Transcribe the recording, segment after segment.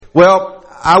Well,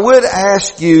 I would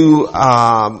ask you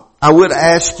all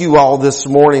this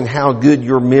morning how good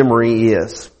your memory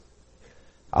is.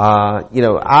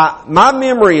 My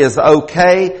memory is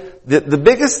okay. The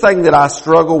biggest thing that I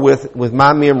struggle with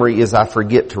my memory is I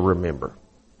forget to remember.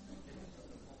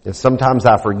 And sometimes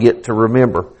I forget to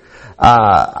remember.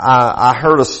 I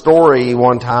heard a story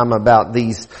one time about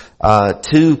these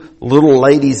two little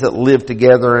ladies that lived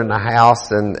together in the house,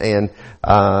 and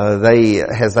they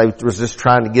was just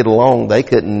trying to get along. They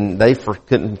couldn't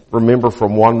remember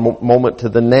from one moment to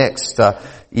the next,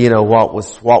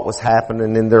 what was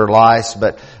happening in their lives.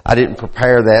 But I didn't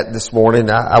prepare that this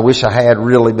morning. I wish I had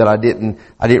really, but I didn't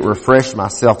refresh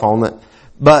myself on it.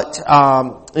 But,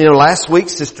 last week,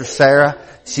 Sister Sarah,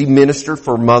 she ministered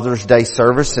for Mother's Day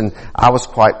service, and I was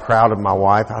quite proud of my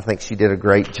wife. I think she did a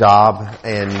great job,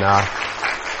 and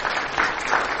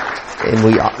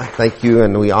we thank you,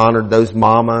 and we honored those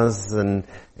mamas and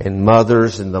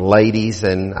mothers and the ladies,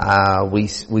 and we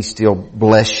still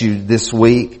bless you this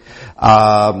week.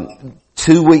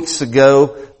 2 weeks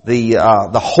ago,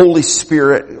 the Holy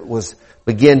Spirit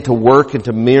began to work and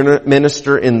to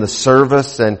minister in the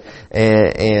service, and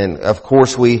of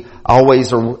course we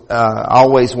always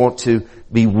want to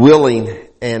be willing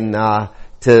and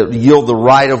to yield the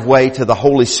right of way to the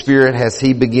Holy Spirit as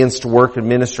He begins to work and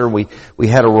minister. We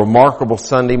had a remarkable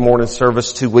Sunday morning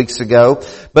service 2 weeks ago,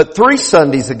 but 3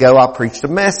 Sundays ago I preached a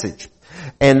message,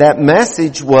 and that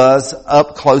message was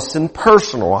up close and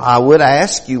personal. I would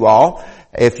ask you all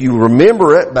if you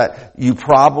remember it, but you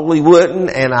probably wouldn't,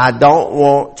 and I don't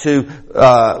want to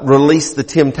release the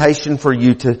temptation for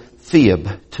you to fib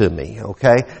to me,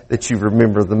 okay, that you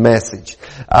remember the message.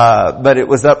 But it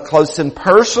was up close and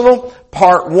personal,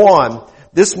 part 1.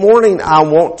 This morning I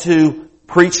want to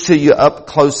preach to you up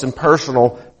close and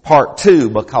personal, part 2,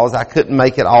 because I couldn't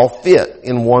make it all fit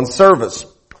in one service.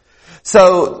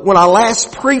 So when I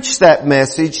last preached that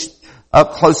message,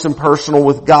 up close and personal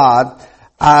with God,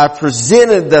 I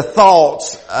presented the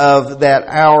thoughts of that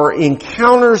our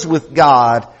encounters with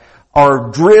God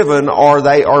are driven, or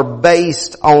they are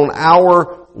based on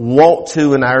our want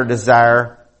to and our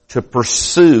desire to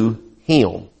pursue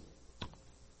Him.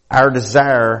 Our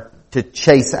desire to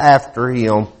chase after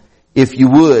Him, if you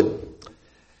would.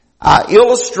 I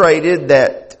illustrated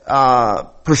that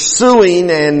pursuing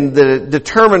and the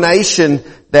determination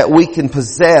that we can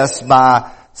possess by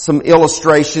some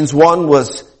illustrations. One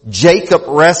was Jacob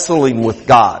wrestling with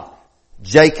God.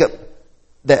 Jacob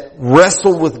that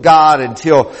wrestled with God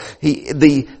until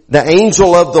the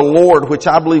angel of the Lord, which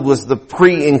I believe was the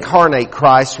pre-incarnate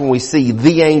Christ, when we see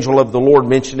the angel of the Lord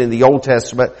mentioned in the Old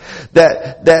Testament,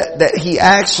 that he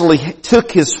actually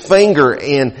took his finger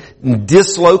and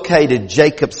dislocated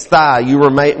Jacob's thigh. You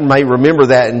may remember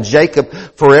that, and Jacob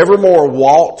forevermore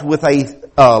walked with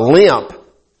a limp,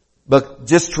 but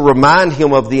just to remind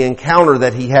him of the encounter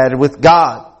that he had with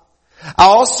God. I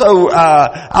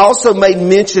also made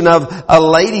mention of a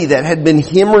lady that had been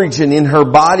hemorrhaging in her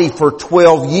body for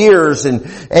 12 years,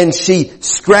 and she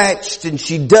scratched and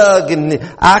she dug, and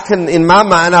in my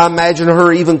mind, I imagine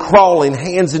her even crawling,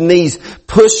 hands and knees,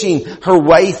 pushing her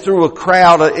way through a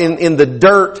crowd in the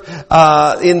dirt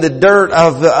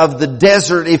of the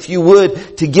desert, if you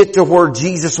would, to get to where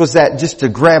Jesus was at, just to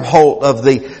grab hold of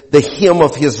the hem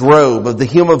of His robe, of the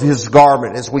hem of His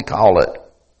garment, as we call it.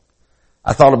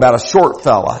 I thought about a short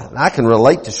fella, and I can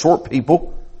relate to short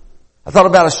people. I thought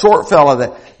about a short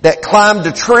fella that climbed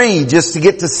a tree just to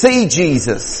get to see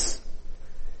Jesus.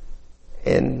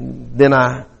 And then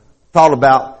I thought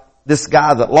about this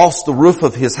guy that lost the roof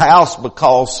of his house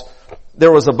because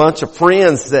there was a bunch of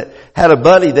friends that had a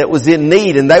buddy that was in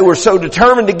need, and they were so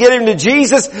determined to get him to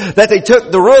Jesus that they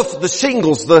took the roof, the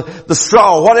shingles, the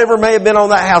straw, whatever may have been on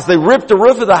that house. They ripped the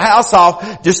roof of the house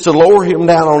off just to lower him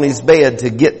down on his bed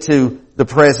to get to the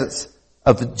presence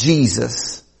of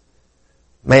Jesus.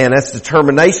 Man, that's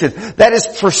determination. That is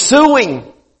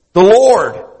pursuing the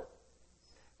Lord.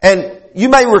 And you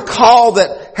may recall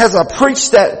that as I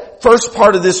preached that first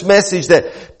part of this message,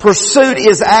 that pursuit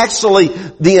is actually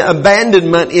the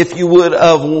abandonment, if you would,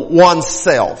 of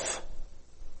oneself.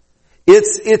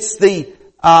 It's the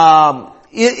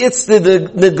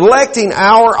neglecting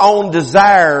our own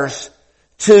desires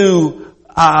to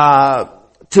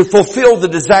fulfill the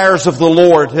desires of the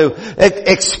Lord, to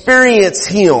experience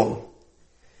Him.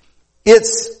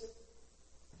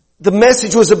 The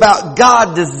message was about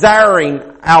God desiring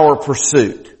our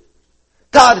pursuit.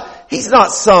 God, He's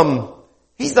not some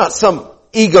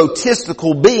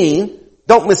egotistical being.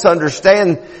 Don't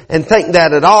misunderstand and think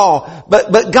that at all.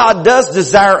 But God does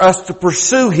desire us to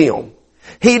pursue Him.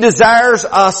 He desires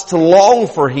us to long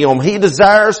for Him. He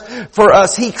desires for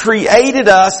us. He created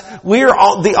us. We're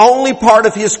the only part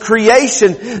of His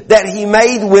creation that He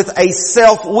made with a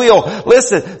self-will.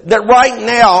 Listen, that right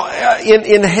now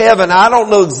in heaven, I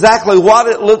don't know exactly what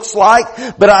it looks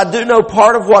like, but I do know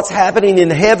part of what's happening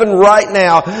in heaven right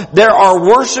now. There are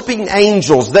worshiping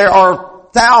angels. There are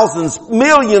thousands,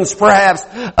 millions perhaps,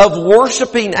 of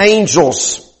worshiping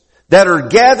angels that are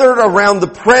gathered around the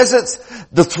presence,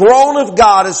 the throne of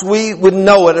God as we would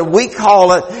know it, and we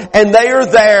call it, and they are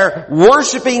there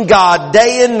worshiping God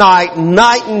day and night,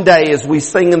 night and day, as we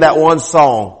sing in that one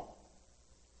song.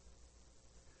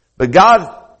 But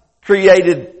God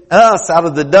created us out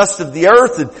of the dust of the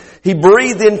earth, and He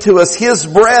breathed into us His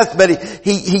breath, but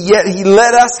He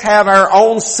let us have our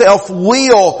own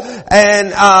self-will,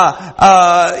 and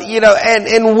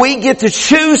and we get to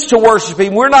choose to worship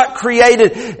Him. We're not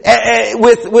created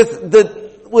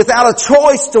without a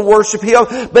choice to worship Him,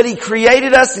 but He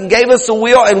created us and gave us a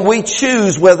will, and we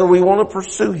choose whether we want to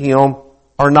pursue Him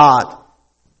or not.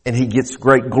 And He gets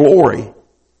great glory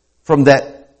from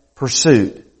that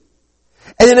pursuit.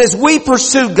 And then as we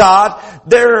pursue God,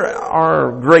 there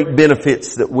are great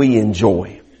benefits that we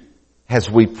enjoy as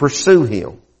we pursue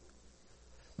Him.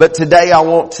 But today I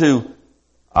want to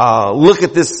look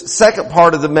at this second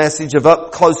part of the message of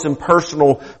up close and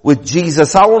personal with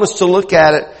Jesus. I want us to look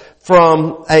at it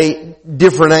from a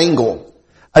different angle,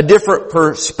 a different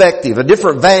perspective, a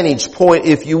different vantage point,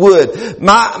 if you would.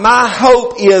 My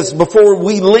hope is, before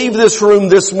we leave this room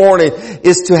this morning,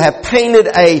 is to have painted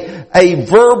a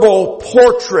verbal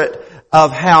portrait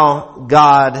of how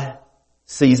God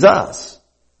sees us.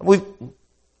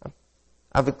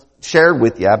 I've shared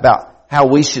with you about how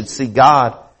we should see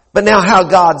God, but now how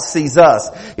God sees us.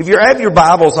 If you have your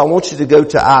Bibles, I want you to go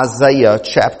to Isaiah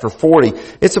chapter 40.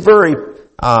 It's a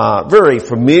very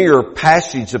familiar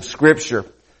passage of Scripture.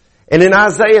 And in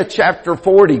Isaiah chapter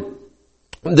 40,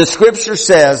 the Scripture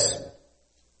says,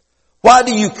 "Why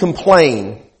do you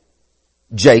complain,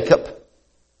 Jacob?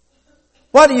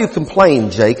 Why do you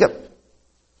complain, Jacob?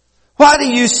 Why do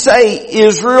you say,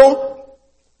 Israel,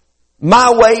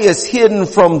 my way is hidden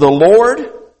from the Lord?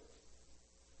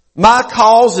 My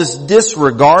cause is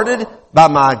disregarded by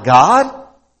my God?"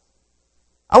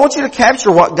 I want you to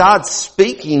capture what God's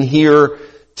speaking here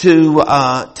to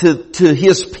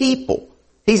His people.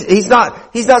 He's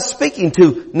not speaking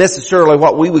to necessarily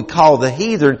what we would call the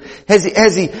heathen. As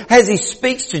he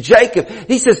speaks to Jacob,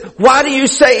 He says, "Why do you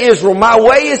say, Israel, my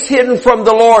way is hidden from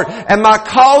the Lord, and my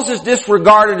cause is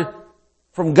disregarded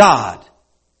from God?"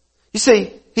 You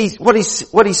see, what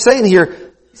he's saying here,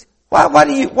 why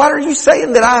are you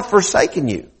saying that I have forsaken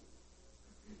you?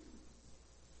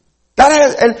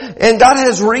 God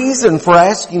has reason for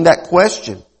asking that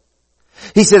question.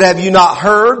 He said, "Have you not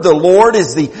heard? The Lord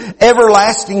is the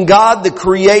everlasting God, the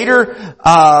creator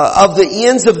of the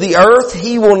ends of the earth.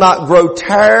 He will not grow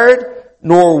tired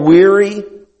nor weary,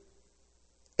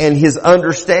 and His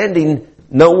understanding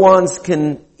no one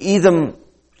can even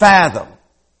fathom."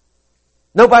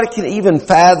 Nobody can even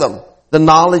fathom the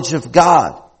knowledge of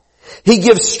God. He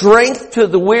gives strength to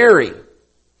the weary.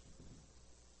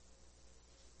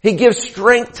 He gives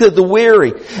strength to the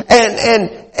weary. And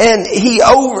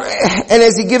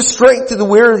as He gives strength to the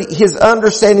weary, His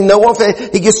understanding,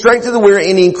 He gives strength to the weary,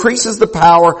 and He increases the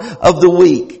power of the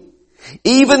weak.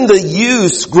 Even the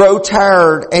youths grow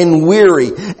tired and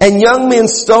weary, and young men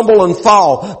stumble and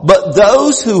fall. But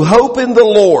those who hope in the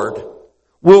Lord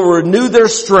will renew their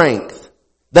strength.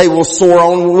 They will soar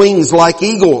on wings like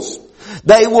eagles.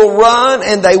 They will run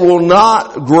and they will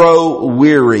not grow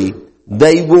weary.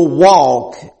 They will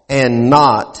walk and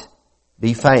not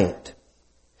be faint.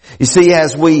 You see,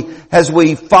 as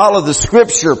we follow the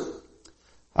Scripture,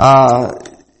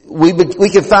 we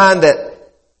can find that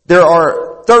there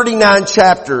are 39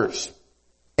 chapters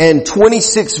and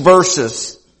 26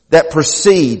 verses that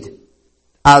precede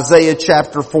Isaiah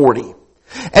chapter 40.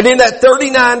 And in that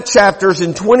 39 chapters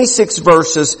and 26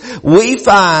 verses, we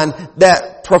find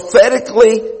that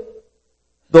prophetically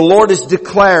the Lord is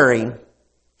declaring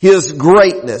His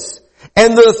greatness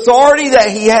and the authority that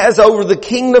He has over the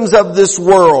kingdoms of this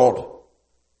world.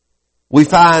 We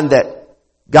find that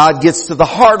God gets to the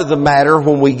heart of the matter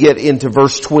when we get into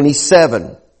verse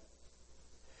 27.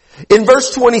 In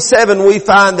verse 27, we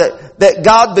find that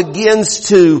God begins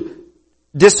to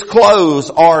disclose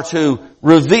or to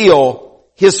reveal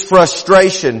His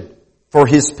frustration for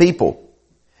His people.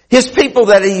 His people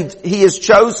that He has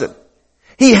chosen.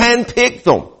 He handpicked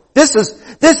them. This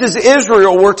is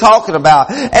Israel we're talking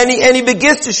about. And he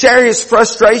begins to share his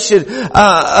frustration,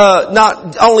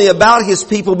 not only about His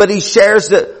people, but He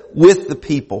shares it with the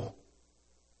people.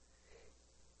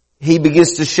 he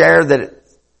begins to share that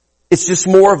it's just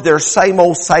more of their same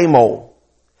old, same old.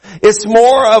 It's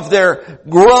more of their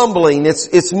grumbling.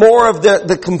 It's more of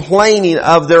the complaining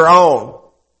of their own.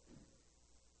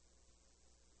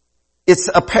 It's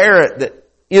apparent that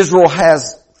Israel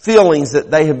has feelings that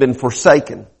they have been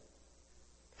forsaken.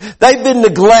 They've been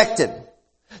neglected.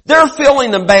 They're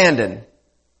feeling abandoned.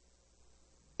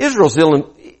 Israel's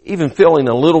even feeling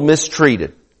a little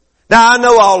mistreated. Now I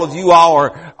know all of you all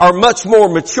are much more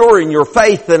mature in your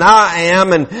faith than I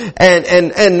am, and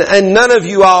none of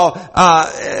you all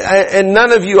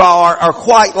are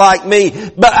quite like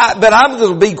me. But I'm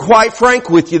going to be quite frank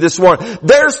with you this morning.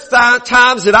 There's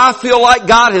times that I feel like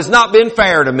God has not been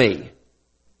fair to me.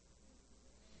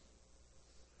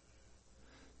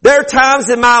 There are times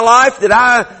in my life that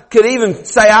I could even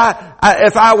say,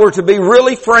 if I were to be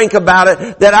really frank about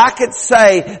it, that I could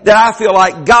say that I feel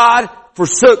like God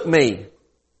forsook me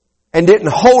and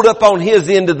didn't hold up on His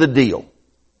end of the deal.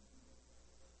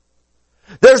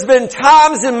 There's been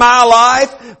times in my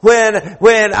life when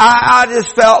I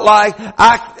just felt like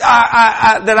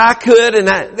that I could and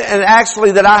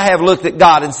actually that I have looked at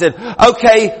God and said,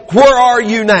 okay, where are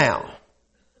you now?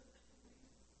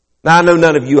 Now I know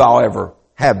none of you all ever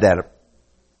have that,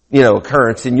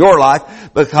 occurrence in your life,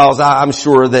 because I'm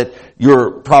sure that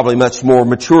you're probably much more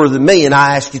mature than me, and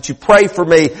I ask that you pray for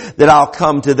me that I'll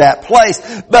come to that place.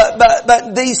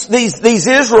 But these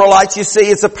Israelites, you see,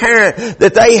 it's apparent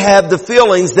that they have the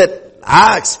feelings that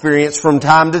I experience from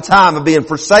time to time of being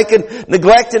forsaken,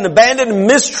 neglected, abandoned, and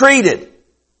mistreated.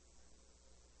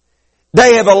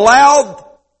 They have allowed,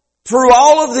 through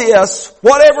all of this,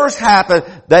 whatever's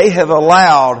happened, they have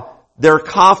allowed their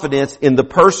confidence in the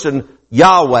person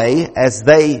Yahweh, as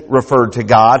they referred to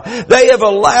God. They have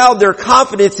allowed their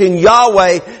confidence in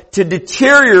Yahweh to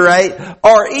deteriorate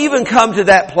or even come to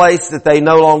that place that they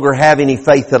no longer have any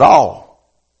faith at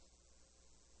all.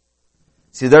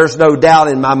 See, there's no doubt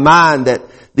in my mind that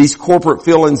these corporate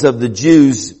feelings of the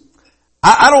Jews,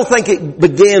 I don't think it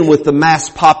began with the mass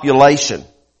population.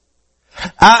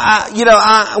 When I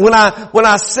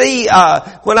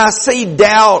see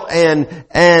doubt and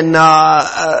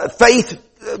faith,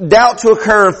 doubt to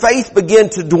occur and faith begin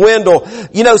to dwindle,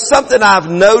 something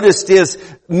I've noticed is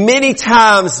many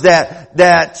times that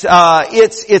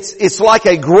it's like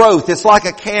a growth, it's like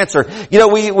a cancer.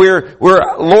 We're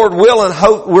Lord willing,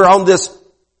 hope we're on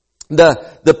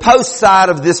the post side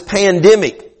of this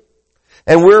pandemic.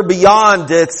 And we're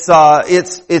beyond its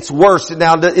worst.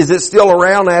 Now, is it still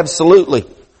around? Absolutely.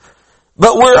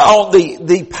 But we're on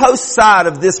the post side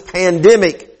of this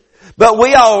pandemic. But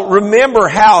we all remember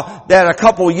how that a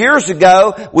couple years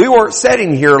ago, we weren't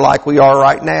sitting here like we are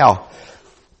right now.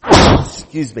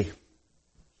 Excuse me.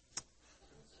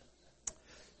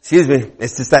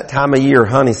 It's just that time of year,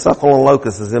 honeysuckle and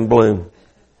locust is in bloom.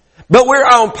 But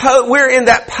we're in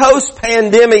that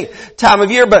post-pandemic time of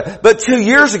year. But 2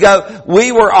 years ago,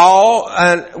 we were all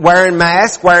wearing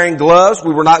masks, wearing gloves.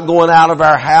 We were not going out of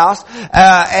our house.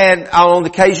 And on the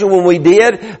occasion when we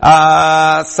did,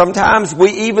 sometimes we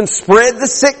even spread the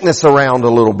sickness around a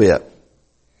little bit.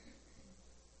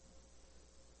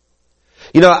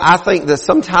 I think that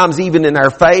sometimes even in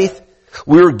our faith,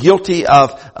 we're guilty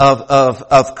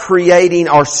of creating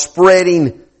or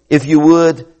spreading, if you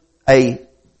would, a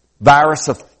virus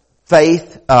of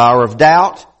faith or of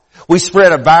doubt. We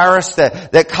spread a virus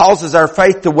that causes our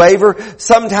faith to waver.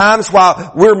 Sometimes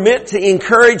while we're meant to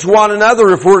encourage one another,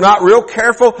 if we're not real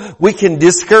careful, we can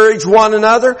discourage one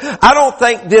another. I don't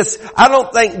think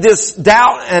this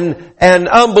doubt and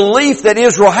unbelief that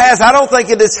Israel has, I don't think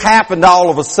it has happened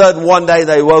all of a sudden one day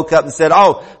they woke up and said,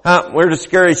 we're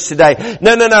discouraged today.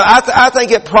 No. I think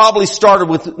it probably started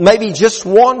with maybe just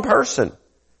one person.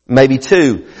 Maybe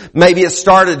two. Maybe it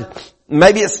started at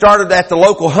the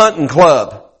local hunting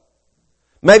club.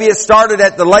 Maybe it started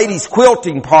at the ladies'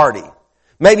 quilting party.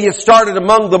 Maybe it started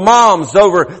among the moms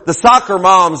the soccer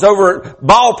moms over at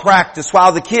ball practice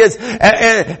while the kids,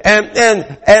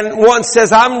 and one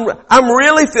says, I'm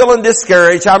really feeling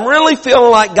discouraged. I'm really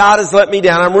feeling like God has let me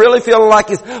down. I'm really feeling like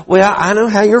I know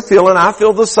how you're feeling. I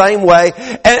feel the same way.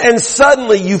 And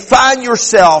suddenly you find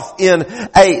yourself in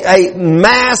a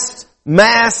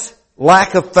mass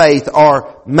lack of faith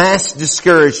or mass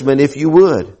discouragement, if you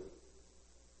would.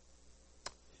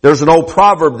 There's an old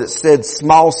proverb that said, a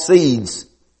small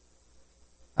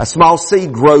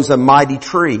seed grows a mighty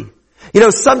tree.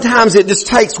 Sometimes it just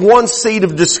takes one seed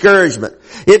of discouragement.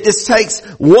 It just takes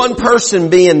one person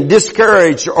being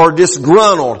discouraged or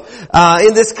disgruntled.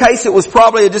 In this case, it was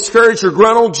probably a discouraged or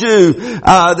gruntled Jew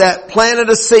that planted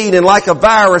a seed, and like a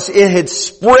virus, it had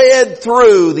spread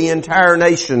through the entire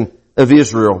nation of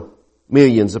Israel.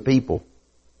 Millions of people.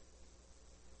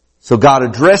 So God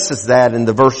addresses that in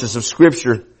the verses of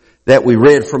Scripture that we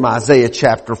read from Isaiah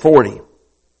chapter 40.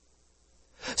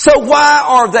 So why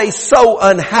are they so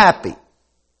unhappy?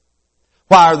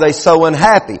 Why are they so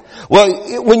unhappy?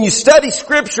 Well, when you study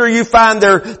Scripture, you find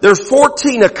there's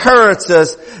 14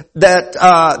 occurrences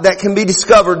that can be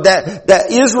discovered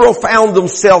that Israel found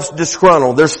themselves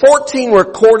disgruntled. There's 14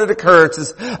 recorded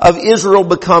occurrences of Israel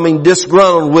becoming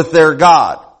disgruntled with their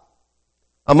God.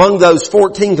 Among those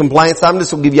 14 complaints, I'm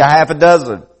just going to give you a half a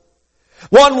dozen.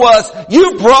 One was,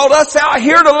 you brought us out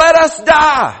here to let us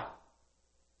die.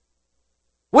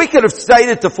 We could have stayed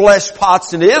at the flesh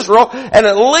pots in Israel, and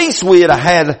at least we would have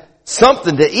had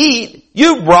something to eat.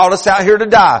 You brought us out here to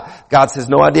die. God says,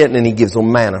 no, I didn't, and He gives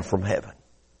them manna from heaven.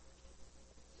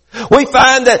 We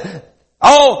find that,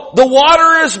 the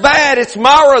water is bad. It's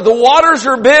Marah. The waters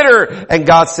are bitter. And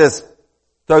God says,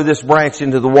 throw this branch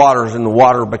into the waters, and the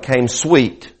water became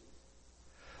sweet.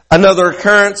 Another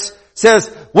occurrence says,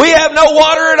 we have no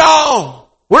water at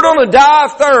all. We're going to die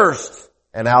of thirst.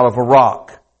 And out of a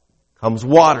rock comes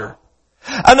water.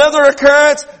 Another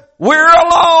occurrence, we're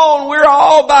alone. We're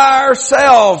all by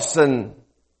ourselves. And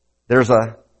there's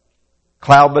a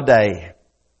cloud by day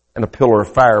and a pillar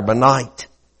of fire by night.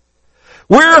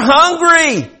 We're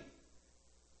hungry.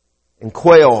 And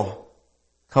quail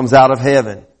comes out of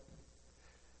heaven.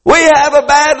 We have a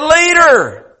bad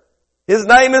leader. His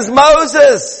name is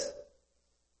Moses.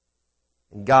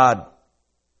 And God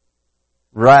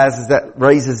raises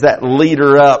that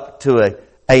leader up to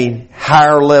a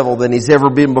higher level than he's ever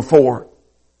been before.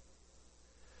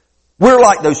 We're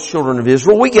like those children of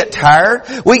Israel. We get tired,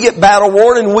 we get battle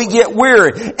worn, and we get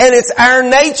weary. And it's our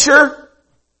nature.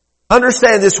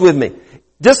 Understand this with me.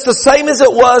 Just the same as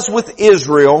it was with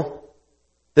Israel,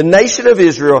 the nation of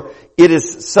Israel, it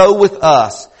is so with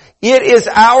us. It is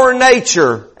our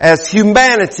nature as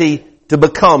humanity to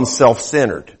become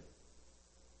self-centered.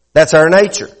 That's our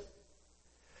nature.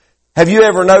 Have you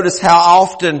ever noticed how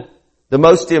often the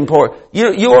most important,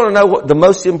 you want to know what the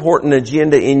most important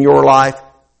agenda in your life?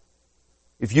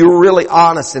 If you're really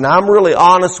honest, and I'm really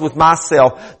honest with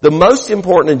myself, the most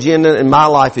important agenda in my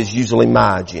life is usually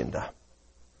my agenda.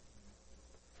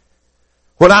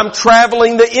 When I'm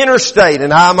traveling the interstate,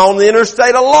 and I'm on the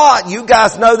interstate a lot, you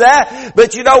guys know that,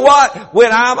 but you know what?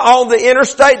 When I'm on the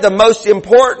interstate, the most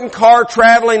important car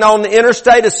traveling on the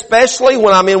interstate, especially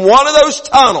when I'm in one of those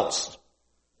tunnels,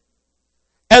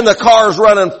 and the car's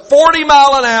running 40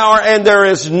 miles an hour and there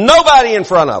is nobody in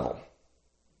front of them.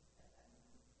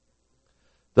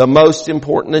 The most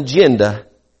important agenda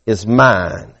is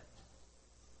mine.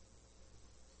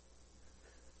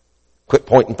 Quit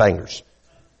pointing fingers.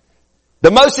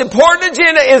 The most important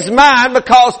agenda is mine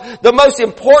because the most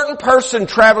important person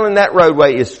traveling that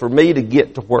roadway is for me to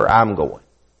get to where I'm going.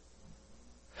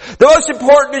 The most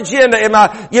important agenda in my,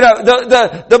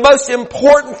 the most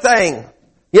important thing,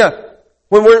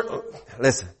 when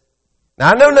listen, now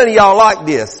I know none of y'all like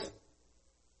this.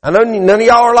 I know none of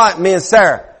y'all are like me and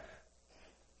Sarah.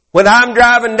 When I'm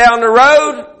driving down the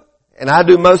road, and I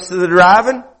do most of the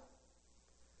driving,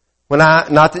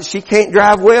 not that she can't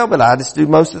drive well, but I just do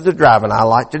most of the driving. I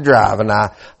like to drive, and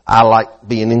I like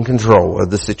being in control of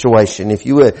the situation, if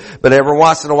you would. But every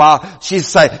once in a while,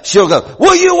 she'll go,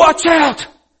 will you watch out?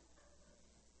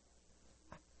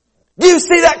 Do you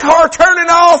see that car turning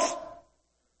off?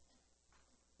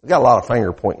 We got a lot of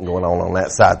finger pointing going on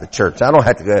that side of the church. I don't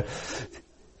have to go.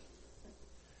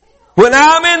 When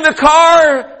I'm in the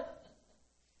car,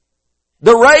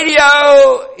 the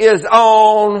radio is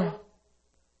on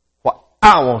what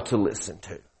I want to listen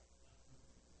to.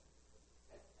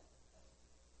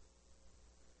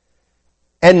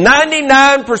 And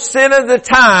 99% of the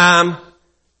time,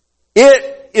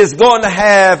 it is going to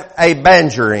have a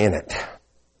banjo in it.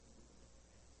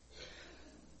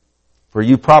 For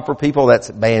you proper people,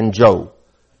 that's banjo.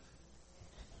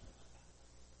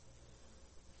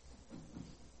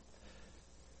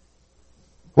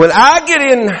 When I get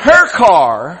in her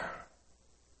car,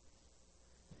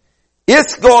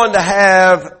 it's going to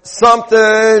have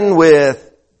something with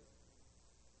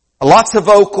lots of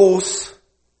vocals,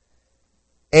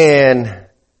 and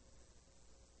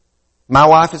my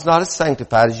wife is not as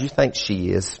sanctified as you think she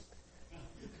is.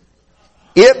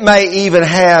 It may even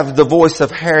have the voice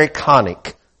of Harry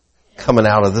Connick coming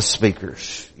out of the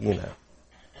speakers,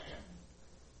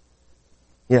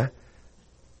 Yeah.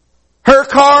 Her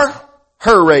car,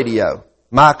 her radio.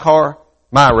 My car,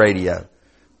 my radio.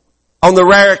 On the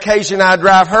rare occasion I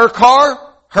drive her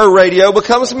car, her radio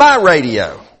becomes my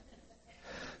radio.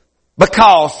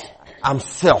 Because I'm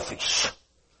selfish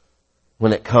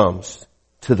when it comes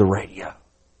to the radio.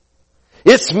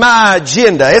 It's my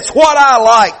agenda. It's what I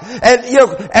like.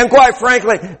 And quite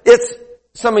frankly,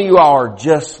 some of you are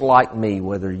just like me,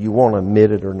 whether you want to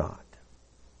admit it or not.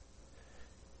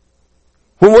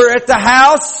 When we're at the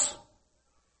house,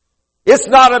 it's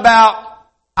not about,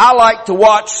 I like to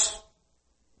watch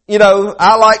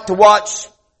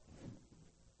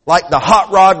like the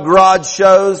Hot Rod Garage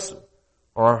shows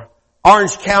or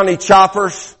Orange County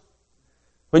Choppers.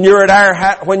 When you're at our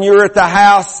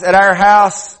house,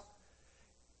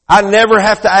 I never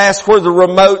have to ask where the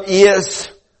remote is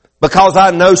because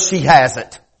I know she has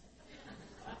it.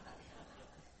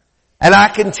 And I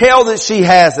can tell that she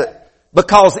has it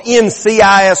because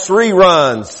NCIS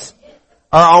reruns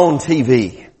are on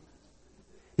TV.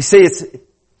 You see,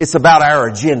 it's about our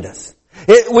agendas.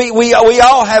 We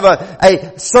all have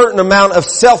a certain amount of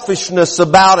selfishness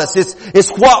about us.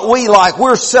 It's what we like.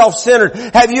 We're self-centered.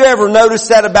 Have you ever noticed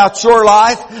that about your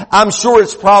life? I'm sure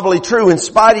it's probably true in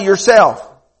spite of yourself.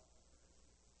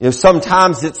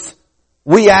 Sometimes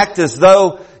we act as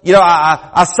though,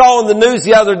 I saw in the news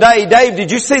the other day, Dave,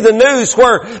 did you see the news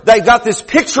where they got this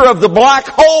picture of the black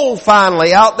hole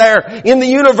finally out there in the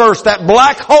universe? That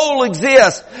black hole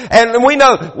exists. And we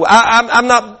know, I'm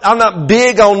not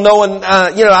big on knowing,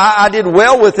 I did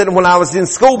well with it when I was in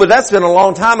school, but that's been a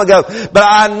long time ago. But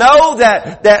I know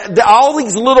that all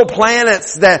these little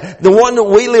planets, that the one that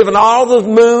we live in, all the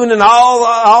moon and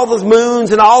all the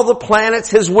moons and all the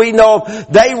planets as we know,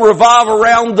 they revolve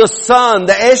around the sun,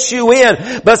 the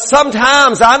S-U-N. But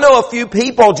sometimes, I know a few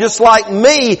people just like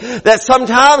me, that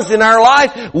sometimes in our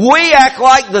life, we act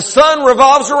like the sun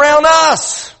revolves around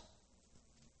us.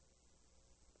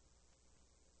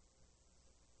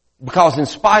 Because in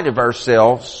spite of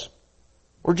ourselves,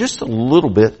 we're just a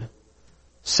little bit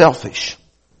selfish.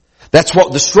 That's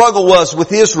what the struggle was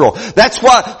with Israel. That's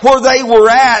where they were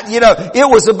at. It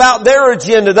was about their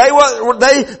agenda.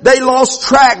 They lost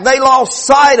track. They lost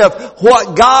sight of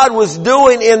what God was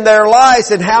doing in their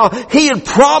lives and how He had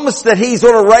promised that He's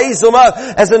going to raise them up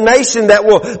as a nation that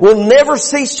will never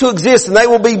cease to exist, and they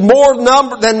will be more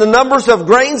than the numbers of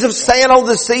grains of sand on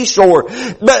the seashore.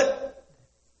 But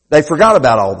they forgot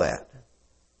about all that.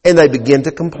 And they began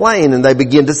to complain, and they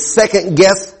began to second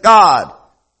guess God.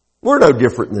 We're no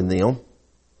different than them.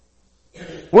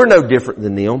 We're no different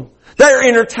than them. They're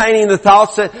entertaining the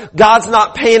thoughts that God's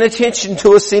not paying attention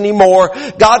to us anymore.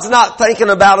 God's not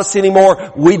thinking about us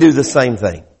anymore. We do the same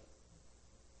thing.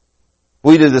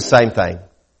 We do the same thing.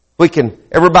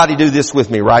 Everybody do this with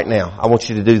me right now. I want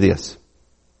you to do this.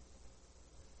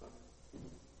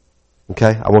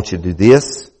 Okay? I want you to do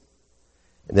this.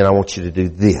 And then I want you to do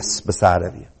this beside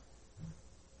of you.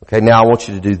 Okay, now I want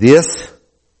you to do this.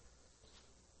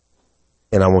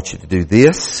 And I want you to do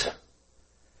this.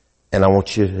 And I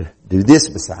want you to do this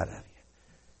beside of you.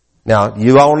 Now,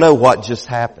 you all know what just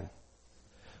happened.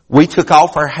 We took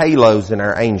off our halos and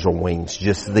our angel wings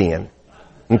just then.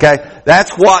 Okay?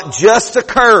 That's what just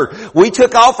occurred. We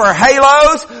took off our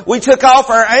halos, we took off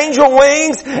our angel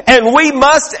wings, and we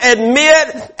must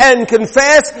admit and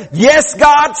confess, yes,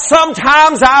 God,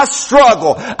 sometimes I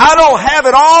struggle. I don't have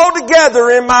it all together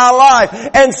in my life.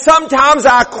 And sometimes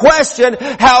I question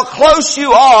how close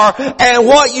you are and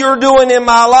what you're doing in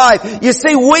my life. You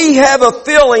see, we have a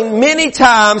feeling many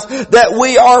times that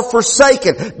we are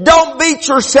forsaken. Don't beat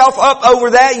yourself up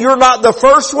over that. You're not the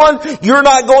first one. You're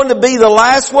not going to be the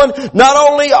last one. Not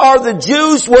only were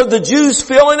the Jews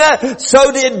feeling that,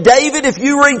 so did David. If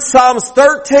you read Psalms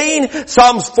 13,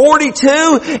 Psalms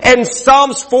 42, and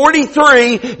Psalms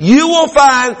 43, you will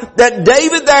find that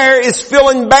David there is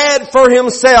feeling bad for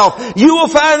himself. You will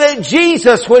find that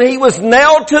Jesus, when He was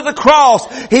nailed to the cross,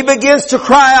 He begins to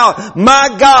cry out,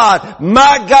 my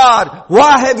God,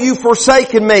 why have you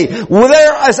forsaken me? Well,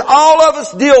 as all of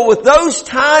us deal with those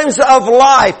times of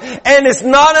life, and it's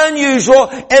not unusual,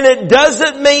 and it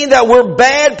doesn't mean that we're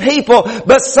bad people,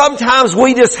 but sometimes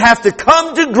we just have to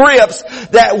come to grips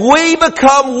that we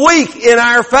become weak in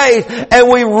our faith, and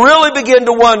we really begin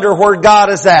to wonder where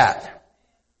God is at.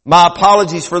 My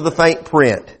apologies for the faint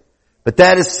print, but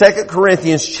that is 2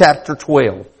 Corinthians chapter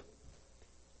 12.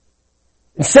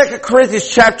 In 2 Corinthians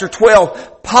chapter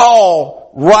 12,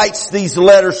 Paul writes these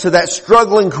letters to that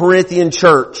struggling Corinthian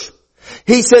church.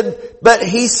 He said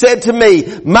to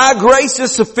me, my grace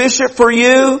is sufficient for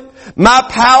you. My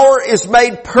power is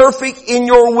made perfect in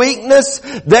your weakness.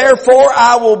 Therefore,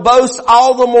 I will boast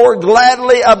all the more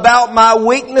gladly about my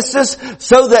weaknesses,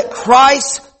 so that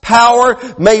Christ's power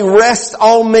may rest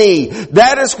on me.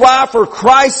 That is why for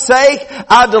Christ's sake,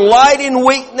 I delight in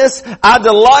weakness, I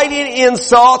delight in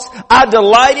insults, I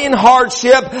delight in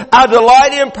hardship, I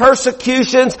delight in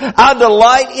persecutions, I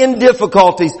delight in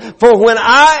difficulties. For when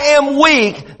I am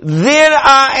weak, then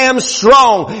I am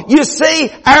strong. You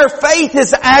see, our faith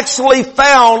is actually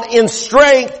found in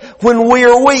strength when we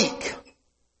are weak.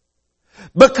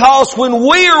 Because when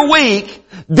we are weak,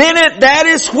 then that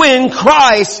is when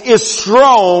Christ is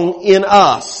strong in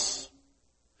us.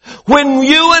 When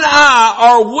you and I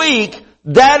are weak,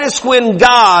 that is when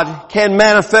God can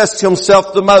manifest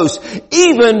Himself the most,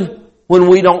 even when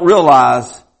we don't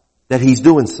realize that He's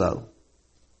doing so.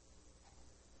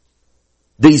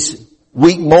 These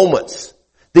weak moments,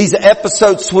 these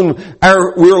episodes when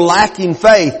we're lacking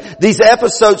faith, these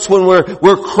episodes when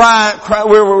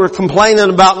we're complaining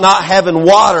about not having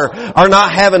water, or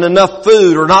not having enough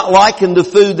food, or not liking the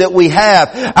food that we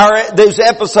have, those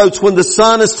episodes when the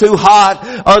sun is too hot,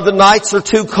 or the nights are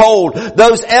too cold,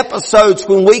 those episodes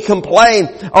when we complain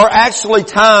are actually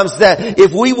times that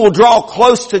if we will draw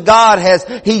close to God, as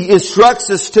He instructs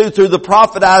us to through the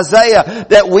prophet Isaiah,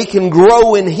 that we can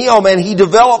grow in Him, and He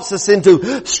develops us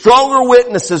into stronger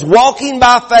witnesses, walking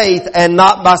by faith and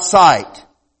not by sight.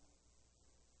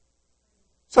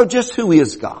 So just who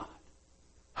is God?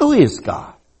 Who is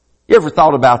God? You ever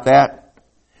thought about that?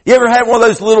 You ever had one of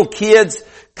those little kids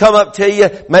come up to you,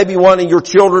 maybe one of your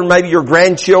children, maybe your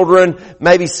grandchildren,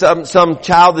 maybe some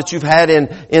child that you've had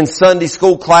in Sunday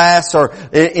school class, or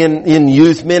in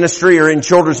youth ministry, or in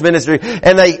children's ministry,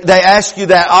 and they ask you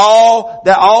that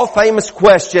all famous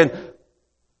question,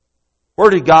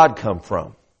 where did God come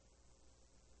from?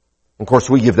 Of course,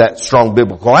 we give that strong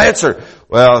biblical answer.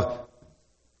 Well,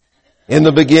 in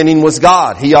the beginning was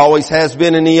God. He always has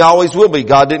been and He always will be.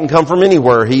 God didn't come from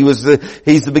anywhere. He's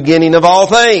the beginning of all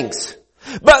things.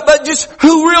 But just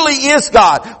who really is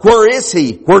God? Where is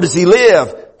He? Where does He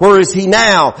live? Where is He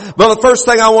now? Well, the first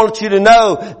thing I want you to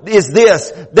know is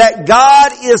this, that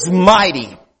God is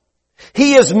mighty.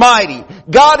 He is mighty.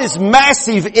 God is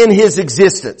massive in His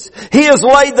existence. He has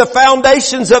laid the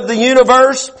foundations of the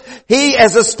universe. He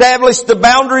has established the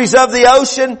boundaries of the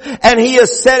ocean, and He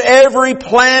has set every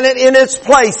planet in its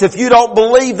place. If you don't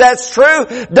believe that's true,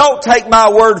 don't take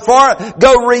my word for it.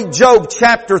 Go read Job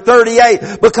chapter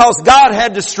 38, because God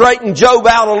had to straighten Job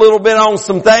out a little bit on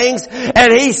some things,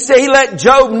 and He let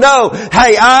Job know,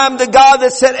 hey, I'm the God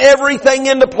that set everything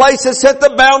into place, that set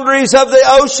the boundaries of the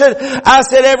ocean. I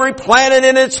set every planet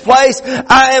in its place.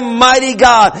 I am mighty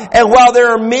God. And while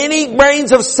there are many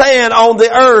grains of sand on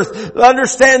the earth,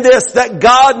 understand this, that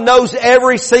God knows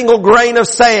every single grain of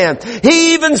sand.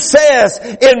 He even says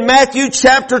in Matthew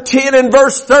chapter 10 and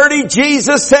verse 30,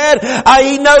 Jesus said,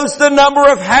 He knows the number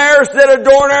of hairs that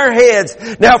adorn our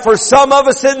heads. Now for some of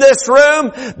us in this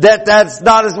room,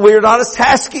 we're not as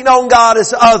tasking on God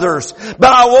as others.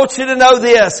 But I want you to know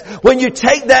this, when you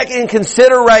take that in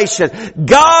consideration,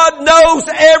 God knows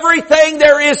everything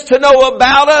there is to know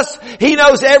about us. He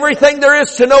knows everything there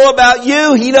is to know about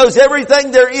you. He knows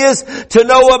everything there is to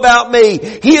know about me.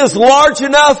 He is large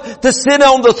enough to sit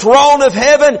on the throne of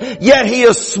heaven, yet He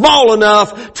is small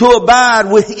enough to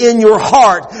abide within your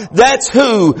heart. That's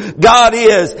who God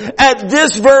is. At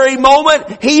this very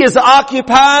moment, He is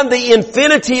occupying the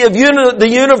infinity of the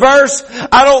universe.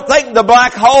 I don't think the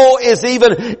black hole is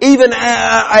even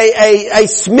a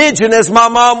smidgen, as my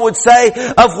mom would say,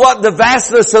 of what the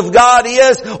vastness of God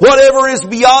is. Whatever is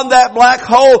beyond that black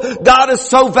hole, God is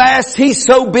so vast, He's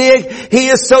so big, He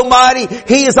is so mighty,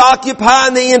 He is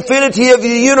occupying the infinity of the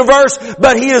universe,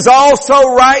 but He is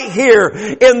also right here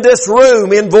in this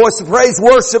room, in Voice of Praise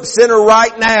Worship Center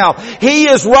right now. He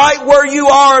is right where you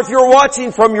are if you're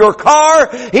watching from your car.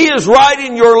 He is right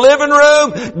in your living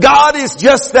room. God is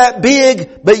just that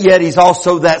big, but yet He's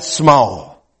also that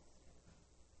small.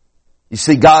 You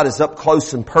see, God is up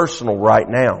close and personal right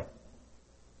now.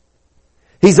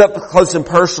 He's up close and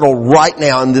personal right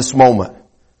now in this moment.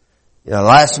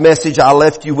 Last message I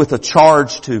left you with a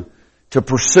charge to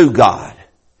pursue God.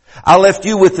 I left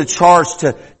you with the charge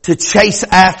to chase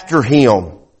after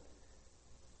Him.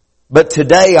 But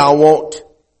today I want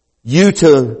you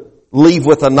to leave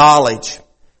with a knowledge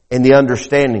and the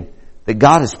understanding that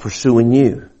God is pursuing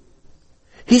you.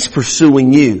 He's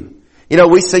pursuing you.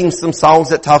 We sing some songs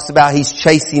that talks about He's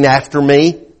chasing after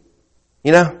me.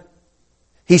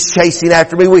 He's chasing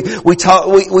after me.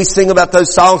 We sing about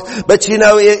those songs, but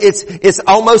it's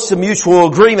almost a mutual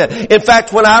agreement. In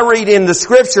fact, when I read in the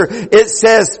scripture, it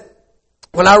says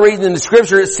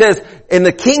in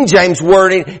the King James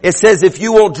wording, it says, if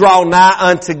you will draw nigh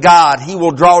unto God, He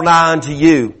will draw nigh unto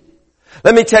you.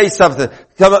 Let me tell you something.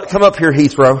 Come up here,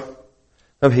 Heathrow.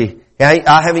 Okay.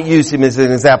 I haven't used him as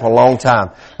an example in a long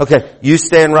time. Okay. You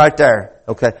stand right there.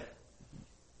 Okay.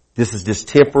 This is just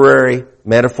temporary,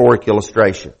 metaphoric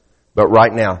illustration. But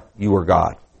right now, you are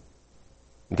God.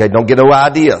 Okay. Don't get no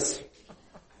ideas.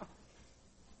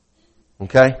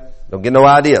 Okay. Don't get no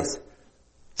ideas.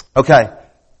 Okay.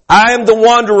 I am the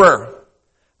wanderer.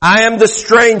 I am the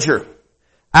stranger.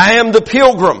 I am the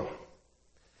pilgrim.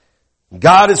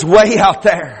 God is way out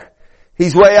there.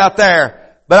 He's way out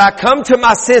there. But I come to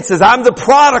my senses. I'm the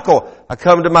prodigal. I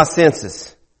come to my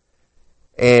senses.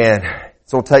 And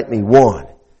it's going to take me 1,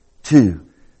 2,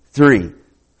 3,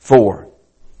 4,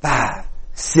 5,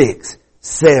 6,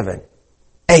 7,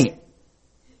 8.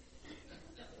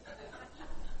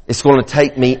 It's going to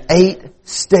take me 8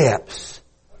 steps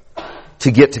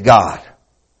to get to God.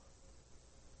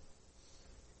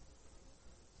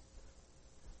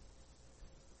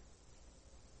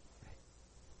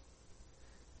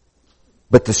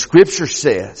 But the scripture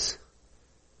says,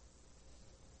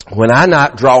 when I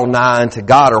not draw nigh unto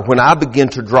God, or when I begin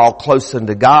to draw close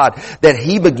unto God, that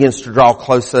He begins to draw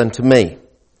close unto me.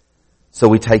 So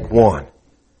we take 1,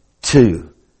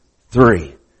 2,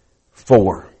 3,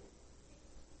 4.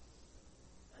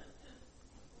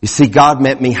 You see, God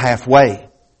met me halfway.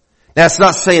 Now, it's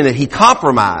not saying that He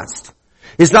compromised.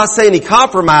 It's not saying He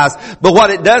compromised, but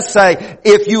what it does say,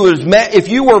 if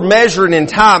you were measuring in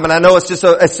time, and I know it's just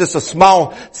a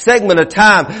small segment of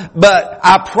time, but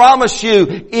I promise you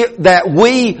that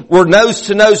we were nose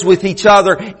to nose with each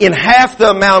other in half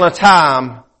the amount of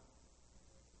time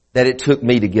that it took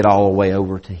me to get all the way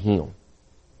over to Him.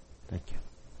 Thank you.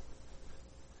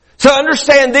 So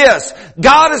understand this,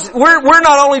 we're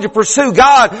not only to pursue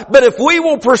God, but if we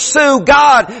will pursue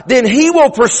God, then He will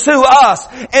pursue us,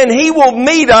 and He will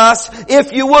meet us,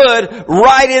 if you would,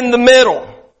 right in the middle.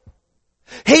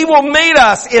 He will meet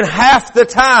us in half the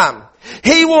time.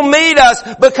 He will meet us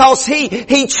because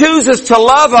He chooses to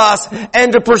love us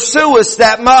and to pursue us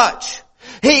that much.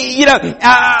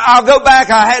 I'll go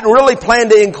back. I hadn't really planned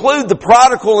to include the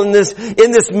prodigal in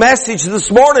this message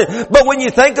this morning. But when you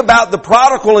think about the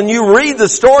prodigal and you read the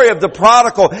story of the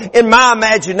prodigal, in my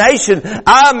imagination,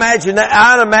 I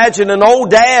imagine an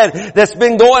old dad that's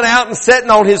been going out and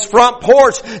sitting on his front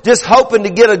porch just hoping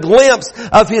to get a glimpse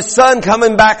of his son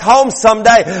coming back home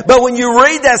someday. But when you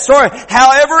read that story,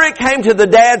 however it came to the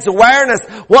dad's awareness,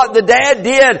 what the dad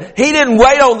did, he didn't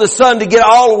wait on the son to get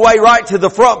all the way right to the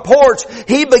front porch.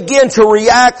 He began to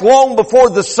react long before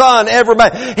the son ever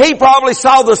made. He probably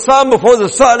saw the son before the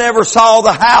son ever saw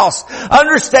the house.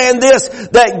 Understand this,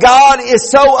 that God is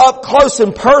so up close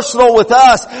and personal with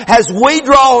us. As we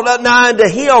draw nigh unto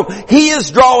Him, He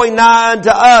is drawing nigh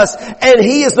unto us. And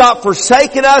He has not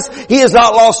forsaken us. He has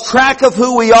not lost track of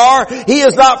who we are. He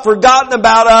has not forgotten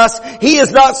about us. He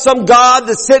is not some God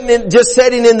that's sitting in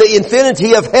the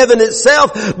infinity of heaven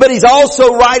itself, but He's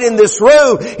also right in this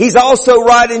room. He's also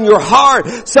right in your heart.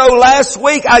 So last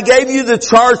week I gave you the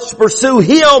charge to pursue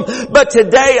Him, but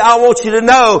today I want you to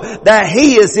know that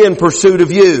He is in pursuit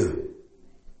of you.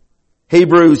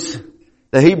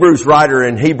 The Hebrews writer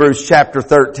in Hebrews chapter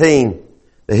 13,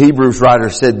 the Hebrews writer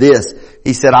said this.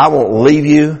 He said, I won't leave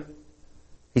you.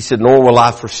 He said, nor will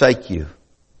I forsake you.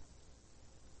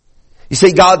 You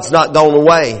see, God's not gone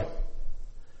away.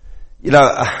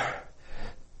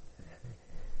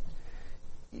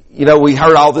 We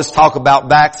heard all this talk about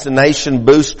vaccination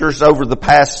boosters over the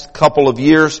past couple of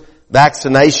years.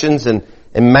 Vaccinations and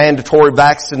mandatory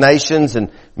vaccinations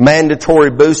and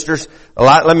mandatory boosters.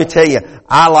 Let me tell you,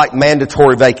 I like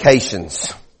mandatory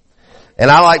vacations. And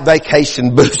I like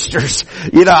vacation boosters.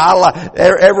 I like,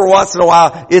 every once in a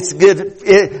while, it's good.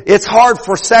 It's hard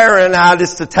for Sarah and I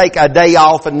just to take a day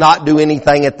off and not do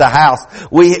anything at the house.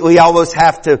 We always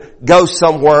have to go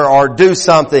somewhere or do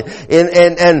something.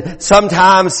 And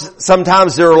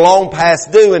sometimes they're long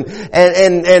past due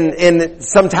and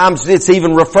sometimes it's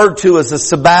even referred to as a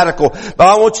sabbatical. But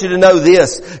I want you to know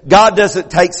this. God doesn't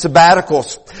take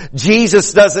sabbaticals.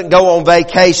 Jesus doesn't go on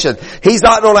vacation. He's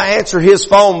not going to answer His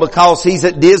phone because He's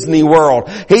at Disney World.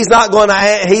 He's not going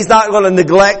to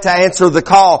neglect to answer the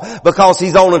call because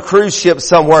He's on a cruise ship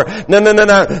somewhere. No.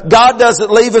 God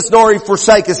doesn't leave us nor He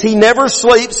forsake us. He never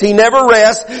sleeps. He never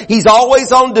rests. He's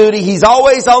always on duty. He's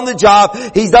always on the job.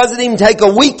 He doesn't even take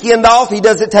a weekend off. He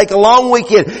doesn't take a long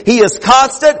weekend. He is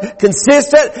constant,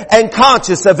 consistent, and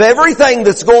conscious of everything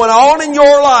that's going on in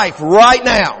your life right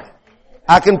now.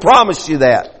 I can promise you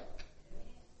that.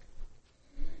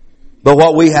 But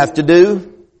what we have to do,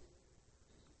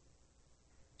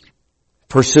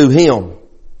 pursue Him.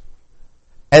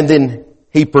 And then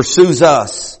He pursues us.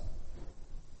 us.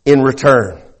 In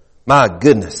return. My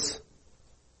goodness.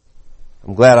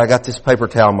 I'm glad I got this paper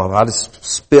towel. I just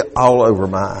spit all over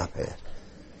my iPad.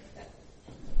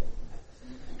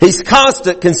 He's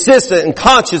constant, consistent, and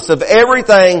conscious of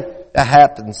everything that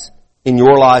happens in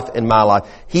your life and my life.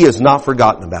 He has not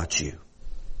forgotten about you.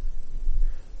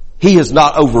 He has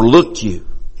not overlooked you.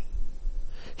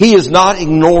 He is not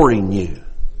ignoring you.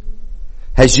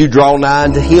 As you draw nigh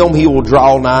unto Him, He will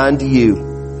draw nigh unto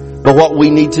you. But what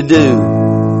we need to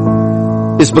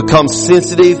do is become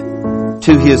sensitive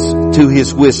to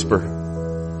His whisper.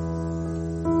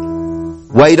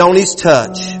 Wait on His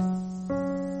touch.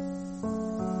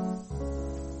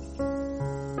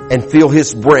 And feel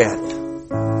His breath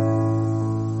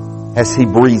as He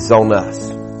breathes on us.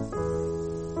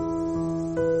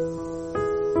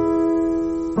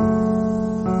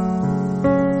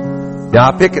 Now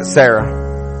I pick at Sarah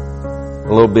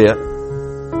a little bit.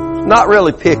 Not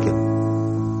really picking.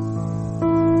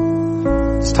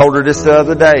 Just told her this the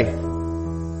other day.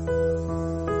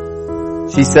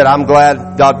 She said, I'm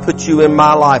glad God put you in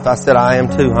my life. I said, I am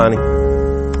too, honey.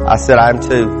 I said, I am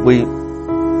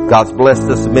too. God's blessed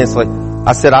us immensely.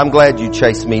 I said, I'm glad you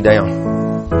chased me down.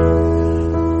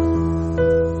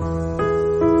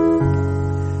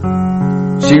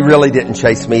 She really didn't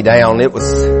chase me down. It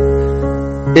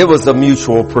was a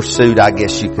mutual pursuit, I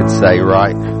guess you could say,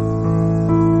 right?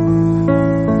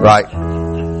 Right.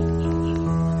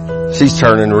 She's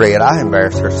turning red. I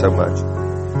embarrass her so much.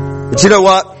 But you know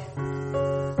what?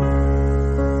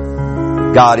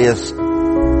 God is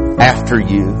after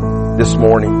you this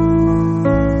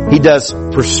morning. He does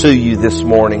pursue you this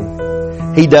morning.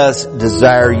 He does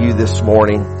desire you this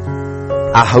morning.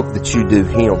 I hope that you do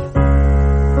Him.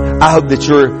 I hope that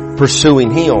you're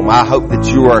pursuing Him. I hope that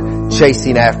you are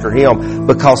chasing after Him,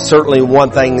 because certainly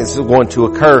one thing is going to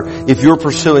occur. If you're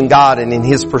pursuing God and in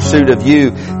His pursuit of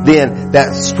you, then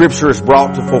that scripture is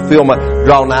brought to fulfillment.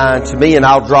 Draw nigh unto me and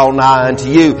I'll draw nigh unto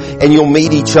you, and you'll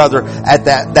meet each other at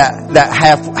that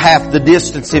half the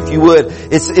distance, if you would.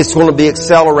 It's going to be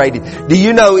accelerated. Do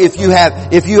you know if you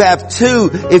have two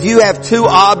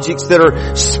objects that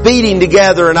are speeding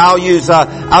together, and I'll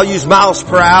use miles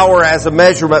per hour as a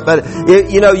measurement, but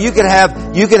you can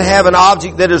have an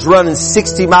object that is running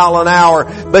 60 mile an hour,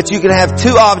 but you can have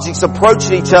two objects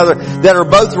approaching each other that are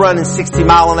both running 60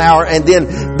 mile an hour, and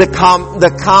then the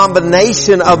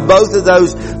combination of both of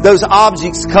those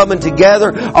objects coming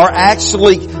together are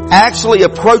actually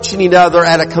approaching each other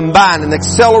at an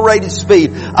accelerated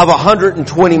speed of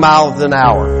 120 miles an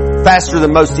hour. Faster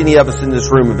than most any of us in this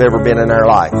room have ever been in our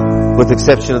life, with the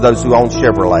exception of those who own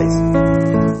Chevrolets.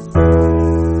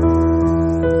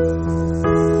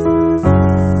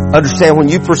 Understand, when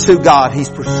you pursue God, He's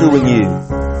pursuing you.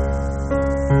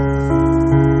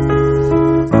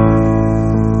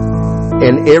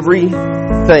 And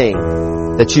everything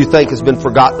that you think has been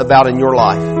forgotten about in your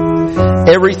life,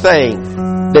 everything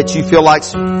that you feel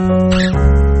like's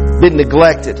been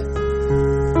neglected,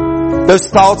 those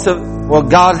thoughts of, well,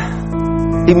 God,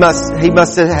 He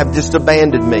must have just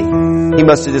abandoned me. He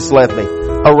must have just left me.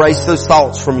 Erase those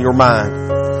thoughts from your mind,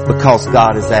 because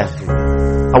God is after you.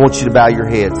 I want you to bow your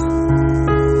heads.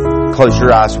 Close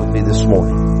your eyes with me this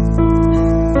morning.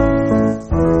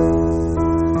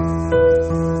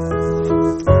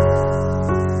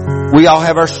 We all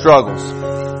have our struggles.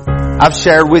 I've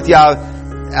shared with you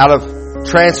out of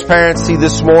transparency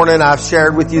this morning. I've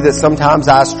shared with you that sometimes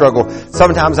I struggle.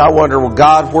 Sometimes I wonder, well,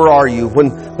 God, where are you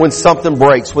when something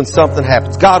breaks, when something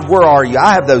happens? God, where are you?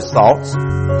 I have those thoughts.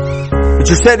 But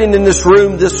you're sitting in this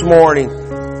room this morning,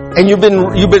 and you've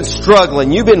been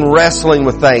struggling. You've been wrestling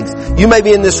with things. You may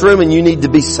be in this room and you need to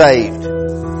be saved.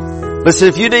 Listen,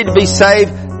 if you need to be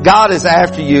saved, God is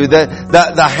after you.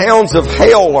 The hounds of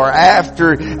hell are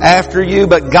after you,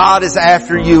 but God is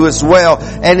after you as well.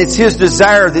 And it's His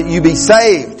desire that you be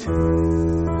saved.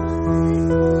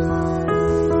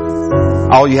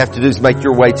 All you have to do is make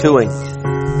your way to Him.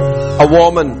 A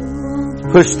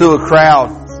woman pushed through a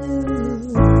crowd.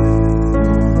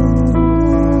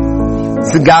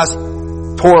 Some guys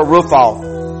tore a roof off.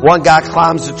 One guy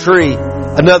climbs a tree.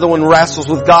 Another one wrestles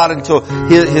with God until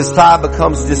his thigh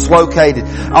becomes dislocated.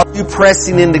 Are you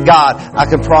pressing into God? I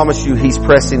can promise you He's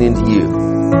pressing into you.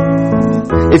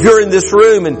 If you're in this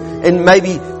room and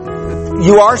maybe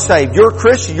you are saved, you're a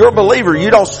Christian, you're a believer, you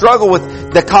don't struggle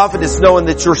with the confidence knowing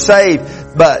that you're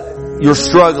saved, but you're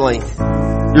struggling.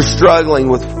 You're struggling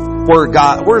with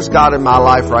where's God in my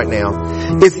life right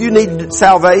now? If you need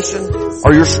salvation,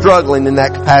 or you're struggling in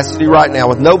that capacity right now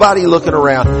with nobody looking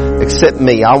around except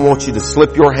me, I want you to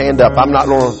slip your hand up. I'm not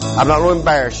going to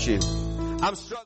embarrass you. I'm struggling.